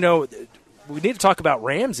 We need to talk about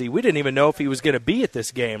Ramsey. We didn't even know if he was going to be at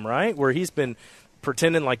this game, right, where he's been –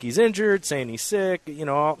 pretending like he's injured, saying he's sick,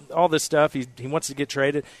 all this stuff. He wants to get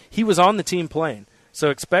traded. He was on the team playing.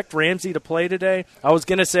 So expect Ramsey to play today. I was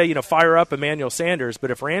going to say, fire up Emmanuel Sanders,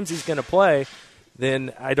 but if Ramsey's going to play,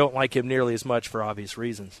 then I don't like him nearly as much for obvious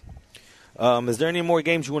reasons. Is there any more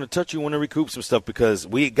games you want to touch? You want to recoup some stuff because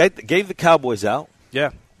we gave the Cowboys out.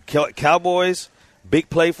 Yeah. Cowboys, big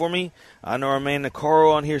play for me. I know our man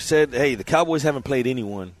Nicaro on here said, hey, the Cowboys haven't played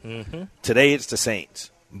anyone. Mm-hmm. Today it's the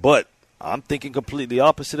Saints. But I'm thinking completely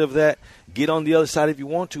opposite of that. Get on the other side if you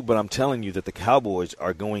want to, but I'm telling you that the Cowboys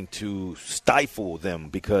are going to stifle them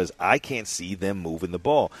because I can't see them moving the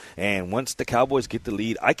ball. And once the Cowboys get the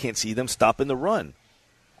lead, I can't see them stopping the run.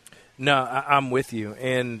 No, I'm with you.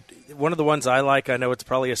 And one of the ones I like, I know it's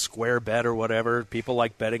probably a square bet or whatever. People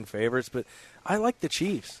like betting favorites, but I like the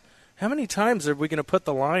Chiefs. How many times are we going to put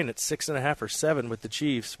the line at 6.5 or 7 with the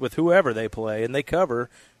Chiefs, with whoever they play, and they cover,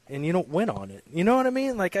 and you don't win on it? You know what I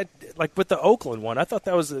mean? Like with the Oakland one, I thought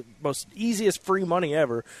that was the most easiest free money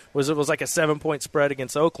ever. It was like a 7-point spread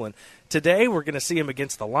against Oakland. Today we're going to see him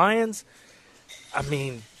against the Lions. I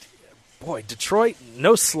mean, boy, Detroit,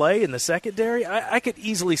 no Slay in the secondary. I could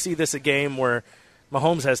easily see this a game where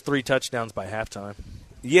Mahomes has 3 touchdowns by halftime.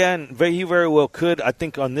 Yeah, and he very well could. I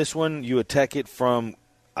think on this one you attack it from –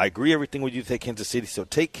 I agree everything with you take Kansas City. So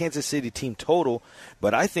take Kansas City team total,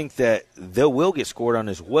 but I think that they will get scored on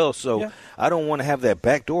as well. So yeah. I don't want to have that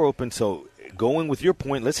back door open. So going with your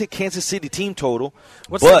point, let's hit Kansas City team total.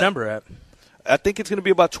 What's the number at? I think it's going to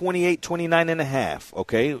be about 28, 29.5,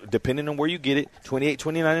 okay, depending on where you get it, 28,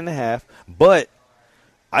 29.5. But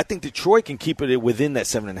I think Detroit can keep it within that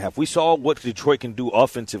 7.5. We saw what Detroit can do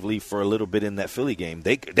offensively for a little bit in that Philly game.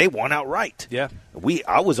 They won outright. Yeah,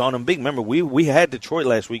 I was on them big. Remember, we had Detroit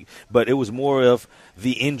last week, but it was more of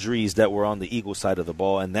the injuries that were on the Eagles side of the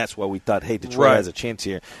ball, and that's why we thought, hey, Detroit has a chance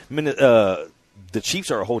here. I mean, the Chiefs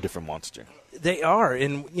are a whole different monster. They are,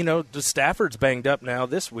 and the Stafford's banged up now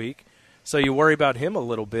this week, so you worry about him a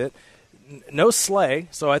little bit. No Slay,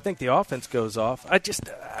 so I think the offense goes off. I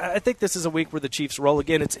think this is a week where the Chiefs roll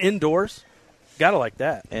again. It's indoors. Got to like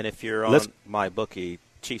that. And if you're on my bookie,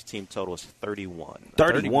 Chiefs team total is 31.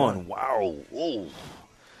 31. Wow. Whoa.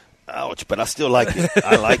 Ouch, but I still like it.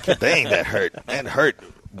 I like it. Dang, that hurt. That hurt.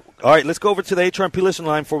 All right, let's go over to the HRMP listener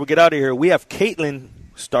line before we get out of here. We have Caitlin,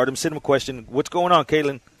 Stardom Cinema question. What's going on,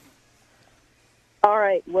 Caitlin? All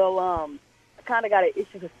right. Well, I kind of got an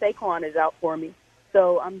issue because Saquon is out for me.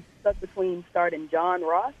 So I'm stuck between starting John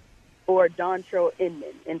Ross or Dontrell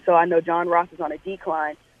Inman. And so I know John Ross is on a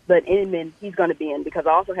decline, but Inman, he's going to be in because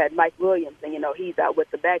I also had Mike Williams, and, he's out with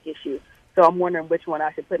the back issue. So I'm wondering which one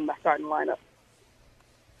I should put in my starting lineup.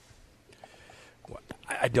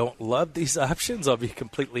 I don't love these options. I'll be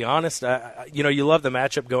completely honest. You love the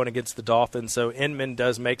matchup going against the Dolphins, so Inman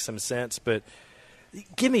does make some sense, but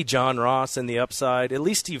give me John Ross and the upside. At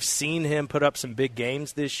least you've seen him put up some big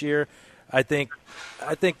games this year. I think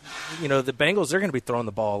the Bengals, they're going to be throwing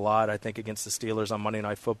the ball a lot, I think, against the Steelers on Monday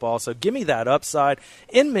Night Football. So give me that upside.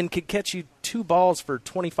 Inman could catch you 2 balls for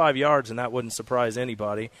 25 yards, and that wouldn't surprise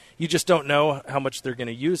anybody. You just don't know how much they're going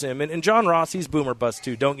to use him. And John Ross, he's boomer bust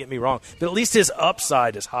too, don't get me wrong. But at least his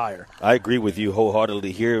upside is higher. I agree with you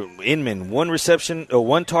wholeheartedly here. Inman, 1 reception,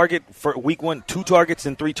 1 target for week 1, 2 targets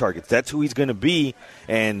and 3 targets. That's who he's going to be,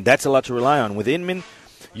 and that's a lot to rely on. With Inman,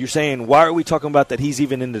 you're saying, why are we talking about that he's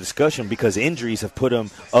even in the discussion? Because injuries have put him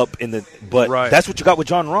up in the – but That's what you got with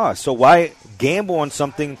John Ross. So why gamble on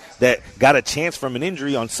something that got a chance from an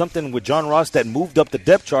injury on something with John Ross that moved up the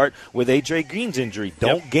depth chart with A.J. Green's injury?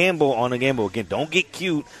 Don't gamble on a gamble. Again, don't get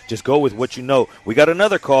cute. Just go with what you know. We got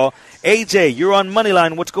another call. A.J., you're on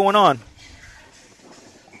Moneyline. What's going on?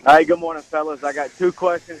 Hey, good morning, fellas. I got 2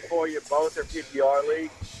 questions for you. Both are PPR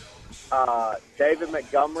leagues. David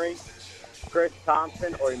Montgomery, Chris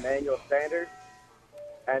Thompson, or Emmanuel Sanders.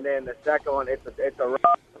 And then the second one, it's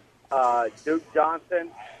a Duke Johnson,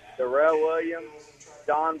 Darrell Williams,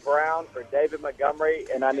 Don Brown, or David Montgomery,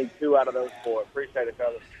 and I need 2 out of those 4. Appreciate it,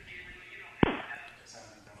 fellas.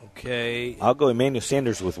 Okay. I'll go Emmanuel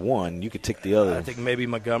Sanders with 1. You could take the other. I think maybe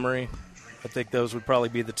Montgomery. I think those would probably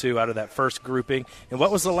be the 2 out of that first grouping. And what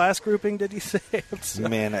was the last grouping, did you say?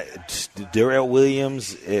 Man, Darrell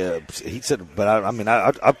Williams, he said, but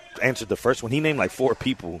I answered the first one. He named like 4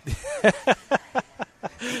 people.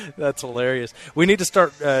 That's hilarious. We need to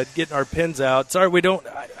start getting our pins out. Sorry, we don't.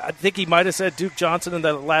 I think he might have said Duke Johnson in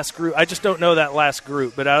that last group. I just don't know that last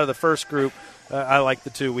group. But out of the first group, I like the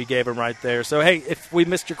 2 we gave him right there. So, hey, if we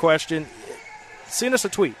missed your question, send us a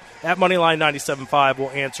tweet at Moneyline975. We'll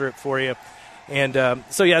answer it for you. And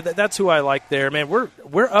that's who I like there. Man, we're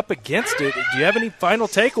up against it. Do you have any final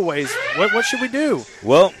takeaways? What should we do?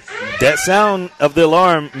 Well, that sound of the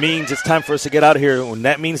alarm means it's time for us to get out of here. And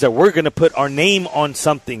that means that we're going to put our name on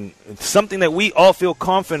something that we all feel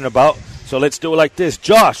confident about. So let's do it like this.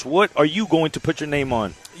 Josh, what are you going to put your name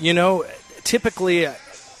on? Typically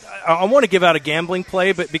I want to give out a gambling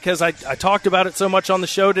play, but because I talked about it so much on the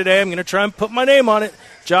show today, I'm going to try and put my name on it.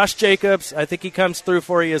 Josh Jacobs, I think he comes through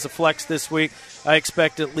for you as a flex this week. I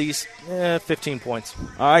expect at least 15 points.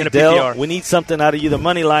 All right, Dale, we need something out of you, the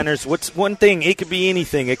money liners. What's one thing? It could be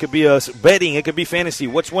anything. It could be betting. It could be fantasy.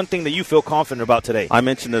 What's one thing that you feel confident about today? I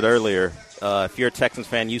mentioned it earlier. If you're a Texans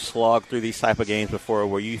fan, you slog through these type of games before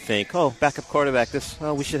where you think, oh, backup quarterback,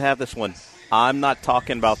 we should have this one. I'm not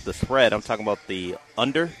talking about the spread. I'm talking about the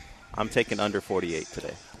under. I'm taking under 48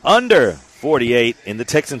 today. Under 48 in the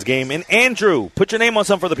Texans game. And Andrew, put your name on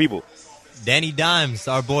something for the people. Danny Dimes,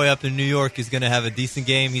 our boy up in New York, is going to have a decent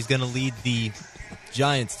game. He's going to lead the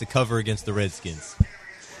Giants to cover against the Redskins.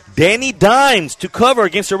 Danny Dimes to cover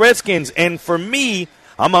against the Redskins. And for me,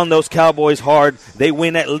 I'm on those Cowboys hard. They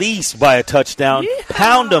win at least by a touchdown. Yeah.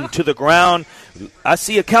 Pound them to the ground. I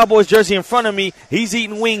see a Cowboys jersey in front of me. He's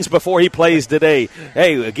eating wings before he plays today.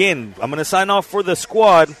 Hey, again, I'm going to sign off for the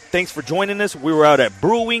squad. Thanks for joining us. We were out at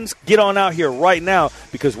Brewings. Get on out here right now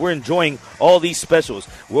because we're enjoying all these specials.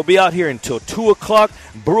 We'll be out here until 2 o'clock.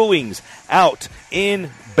 Brewings out in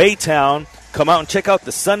Baytown. Come out and check out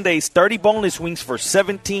the Sundays 30 boneless wings for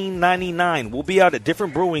 $17.99. We'll be out at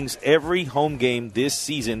different Brewings every home game this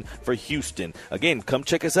season for Houston. Again, come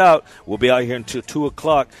check us out. We'll be out here until 2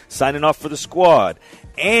 o'clock. Signing off for the squad.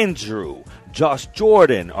 Andrew, Josh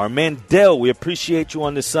Jordan, our man Dell, we appreciate you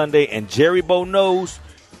on this Sunday. And Jerry Bo knows.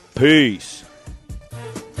 Peace.